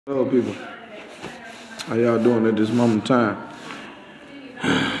Hello people, how y'all doing at this moment in time?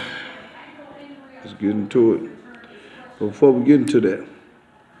 Let's get into it. But before we get into that,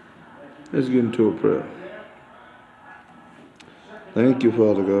 let's get into a prayer. Thank you,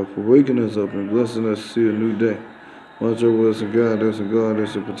 Father God, for waking us up and blessing us to see a new day. Watch over us and guide us and guard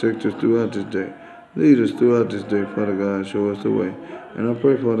us and protect us throughout this day. Lead us throughout this day, Father God, and show us the way. And I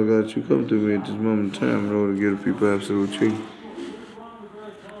pray, Father God, that you come through me at this moment in time in order to give the people absolute truth.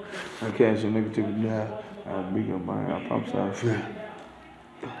 I cast your negativity down. I beat your mind. I promise I fear.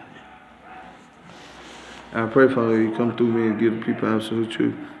 I pray, Father, you come through me and give the people absolute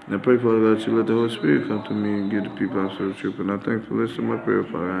truth. And I pray, Father God, you let the Holy Spirit come through me and give the people absolute truth. And I thank you for listening to my prayer,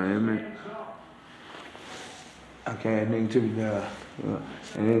 Father God. Amen. I cast negativity down.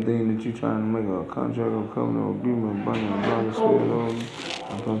 And anything that you're trying to make a contract or covenant or agreement, binding a blood spirit on me,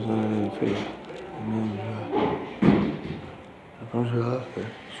 I promise I ain't fail. Amen. I promise I fail.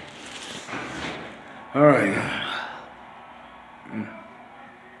 All right.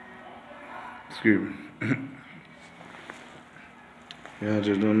 Excuse me. Yeah, I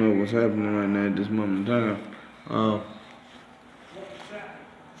just don't know what's happening right now at this moment in time.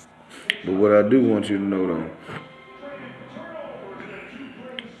 But what I do want you to know, though,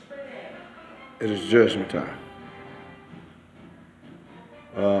 it is judgment time.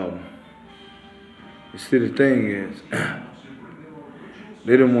 You see, the thing is,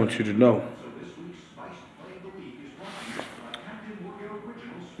 they didn't want you to know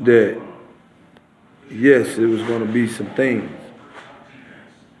that, yes, it was going to be some things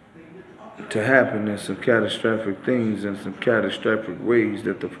to happen and some catastrophic things and some catastrophic ways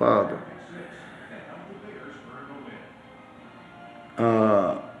that the Father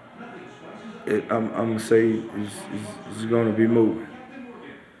I'm going to say is going to be moving.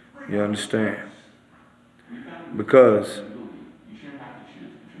 You understand? Because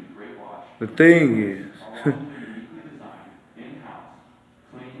the thing is,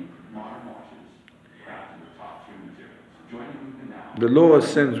 the Lord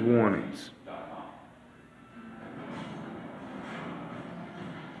sends warnings.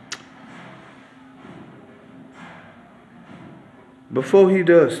 Before he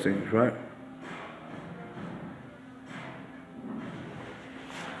does things, right?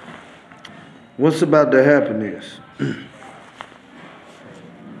 What's about to happen is,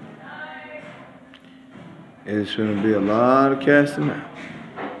 it's going to be a lot of casting out.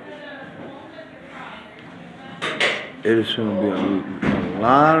 It is going to be a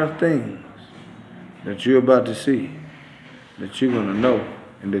lot of things that you're about to see, that you're going to know,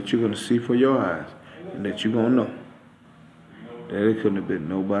 and that you're going to see for your eyes, and that you're going to know that it couldn't have been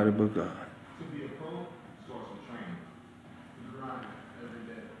nobody but God.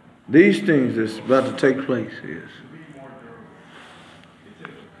 These things that's about to take place is,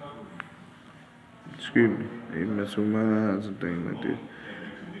 excuse me, they mess with my eyes and things like this.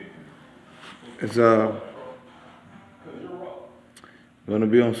 It's gonna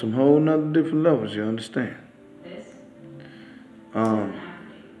be on some whole nother different levels, you understand?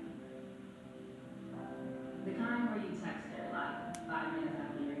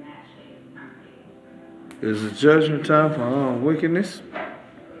 It's a judgment time for all wickedness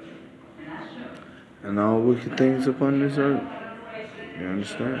and all wicked things upon this earth. You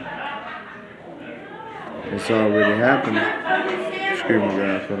understand? It's already happening. Excuse me,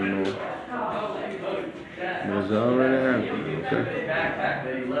 guys, for the noise. But it's already happening, okay?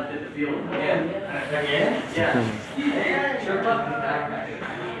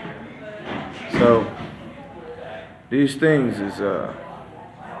 So, these things is,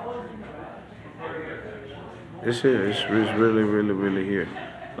 it's here. It's really, really, really here.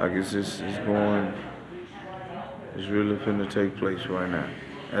 Like it's going, it's really finna take place right now.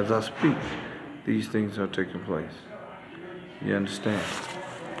 As I speak, these things are taking place. You understand?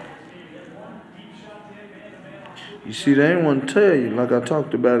 You see, they didn't want to tell you, like I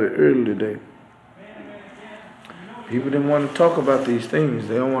talked about it earlier today. People didn't want to talk about these things.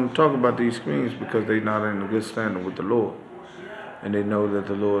 They don't want to talk about these things because they're not in a good standing with the Lord. And they know that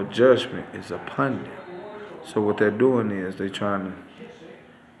the Lord's judgment is upon them. So what they're doing is they're trying to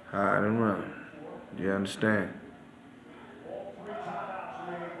hide and run. You understand?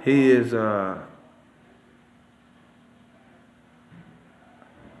 He is,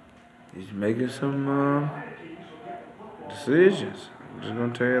 he's making some decisions. I'm just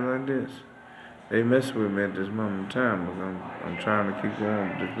going to tell you like this. They mess with me at this moment in time because I'm trying to keep going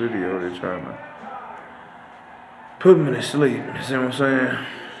with this video. They're trying to put me to sleep. You see what I'm saying?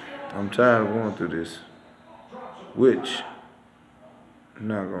 I'm tired of going through this, which is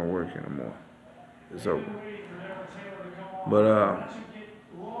not going to work anymore. It's over. But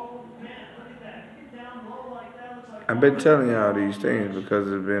I've been telling y'all these things because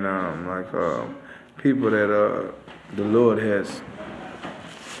it's been people that the Lord has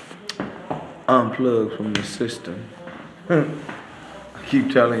unplugged from the system. I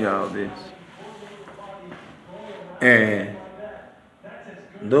keep telling y'all this. And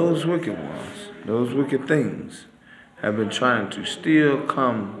those wicked ones, those wicked things have been trying to still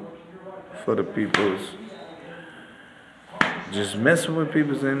come for the people's, just messing with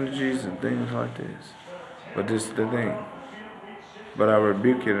people's energies and things like this. But this is the thing. But I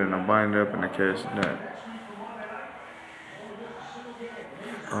rebuke it and I bind it up and I cast it down.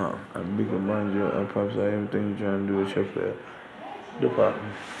 I rebuke and bind you up. I prophesy everything you're trying to do is your fail. Depart me.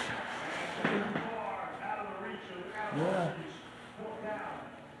 Yeah.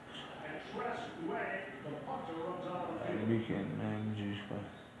 I rebuke it in the name of Jesus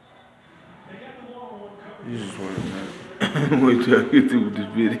Christ. You just wait a minute. Wait till I get through with this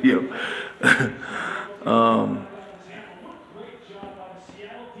video.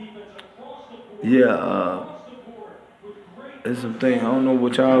 It's some thing. I don't know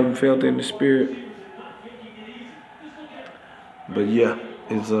what y'all felt in the spirit, but yeah,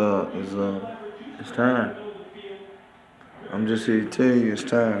 it's time. I'm just here to tell you it's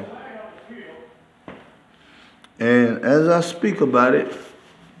time. And as I speak about it,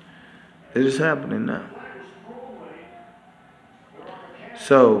 it is happening now.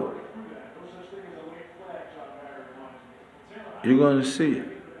 So you're gonna see it.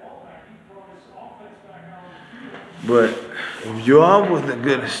 But if you are with a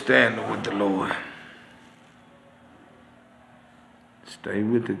good standing with the Lord, stay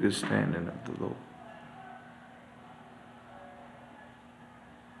with the good standing of the Lord.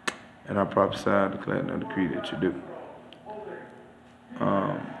 And I prophesy, declare, and decree that you do.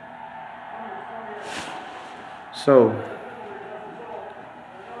 So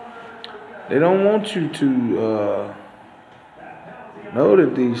they don't want you to know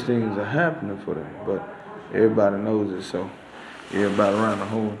that these things are happening for them, but everybody knows it. So everybody around the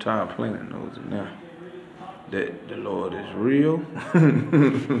whole entire planet knows it now. That the Lord is real.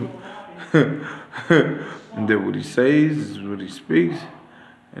 And that what he says is what he speaks.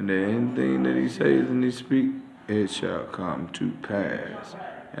 And that anything that he says and he speaks, it shall come to pass.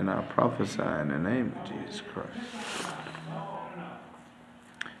 And I prophesy in the name of Jesus Christ.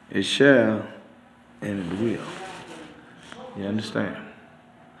 It shall and it will. You understand?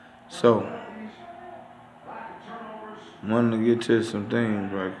 So, I wanted to get to some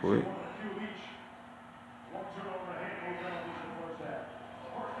things right quick.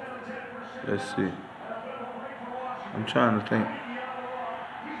 Let's see. I'm trying to think.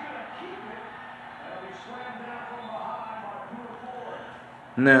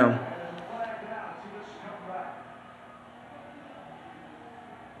 Now,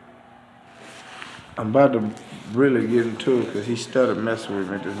 I'm about to really get into it because he started messing with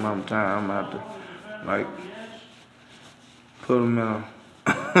me at this moment in time. I'm about to, like, put him in a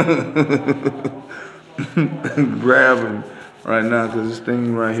grab him right now because this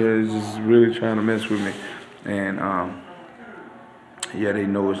thing right here is just really trying to mess with me. And, yeah, they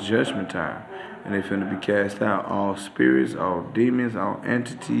know it's judgment time. And they finna be cast out, all spirits, all demons, all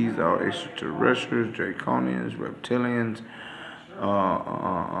entities, all extraterrestrials, draconians, reptilians,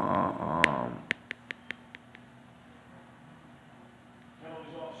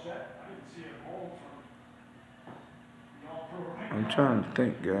 I'm trying to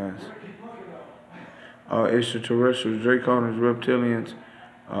think, guys. All extraterrestrials, draconians, reptilians,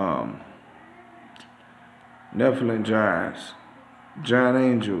 Nephilim giants, giant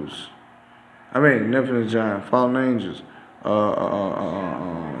angels. Nephilim giant, fallen angels,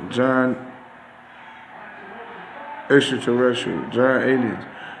 giant extraterrestrial, giant aliens,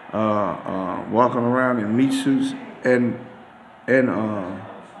 walking around in meat suits and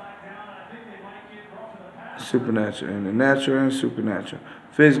supernatural, and the natural and supernatural,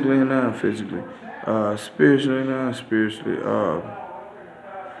 physically and non-physically, spiritually and non-spiritually,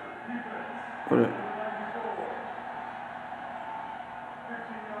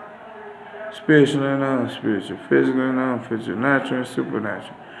 spiritual and non-spiritual, physical and non-physical, natural and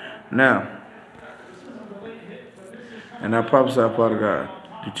supernatural. Now, and I prophesy, Father God,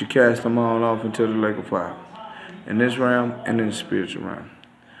 that you cast them all off into the lake of fire, in this realm and in the spiritual realm.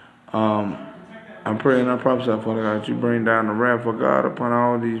 I'm praying, I prophesy, Father God, that you bring down the wrath of God upon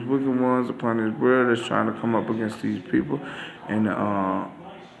all these wicked ones, upon this world that's trying to come up against these people and the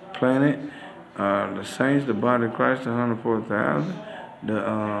planet, the saints, the body of Christ, the 144,000.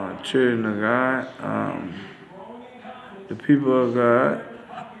 The children of God, the people of God,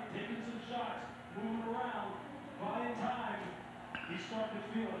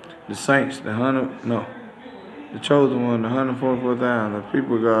 the saints, the 100, no, the chosen one, the 144,000, the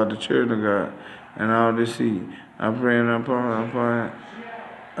people of God, the children of God, and all this seed. I pray and I prophesy,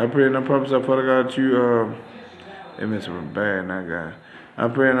 Father God, that you, it makes me bad now, God. I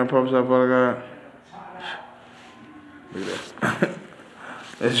pray and I prophesy, Father God, look at that.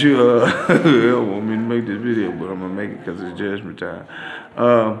 That you, you don't want me to make this video, but I'm going to make it because it's judgment time.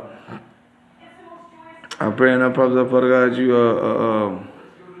 I pray and I prophesy, Father God, you,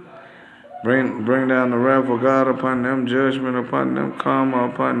 bring down the wrath of God upon them, judgment upon them, karma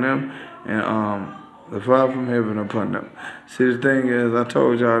upon them, and the fire from heaven upon them. See, the thing is, I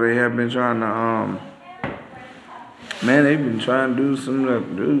told y'all they have been trying to, man, they've been trying to do some,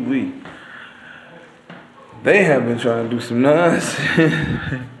 they have been trying to do some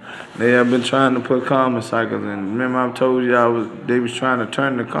nonsense. They have been trying to put karmic cycles in. Remember I told y'all they was trying to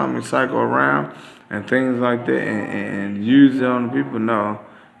turn the karmic cycle around and things like that and use it on the people. No,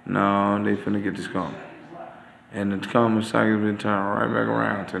 they finna get this karma. And the karmic cycle has been turned right back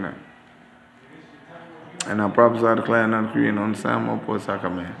around to them. And I prophesy, declare, and decree, and on the sound of my voice I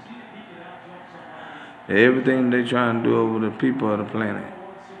command. Everything they trying to do over the people of the planet,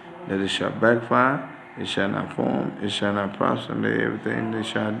 that it shall backfire, it shall not form, it shall not prosper, and everything they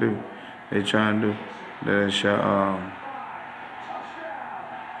shall do, they try and do, that it shall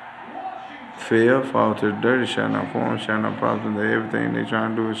fail, fall to the dirt, it shall not form, shall not prosper, that everything they try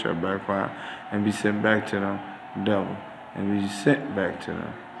and do, it shall backfire, and be sent back to them, double, and be sent back to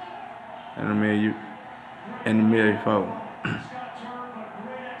them, and a millionfold.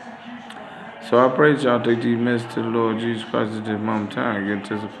 So I pray that y'all take these messages to the Lord Jesus Christ at this moment in time.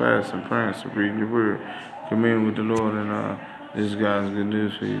 Get into the fast and praying, so reading your word, commune with the Lord, and this is God's good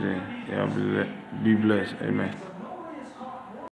news for you. Then y'all be blessed. Amen.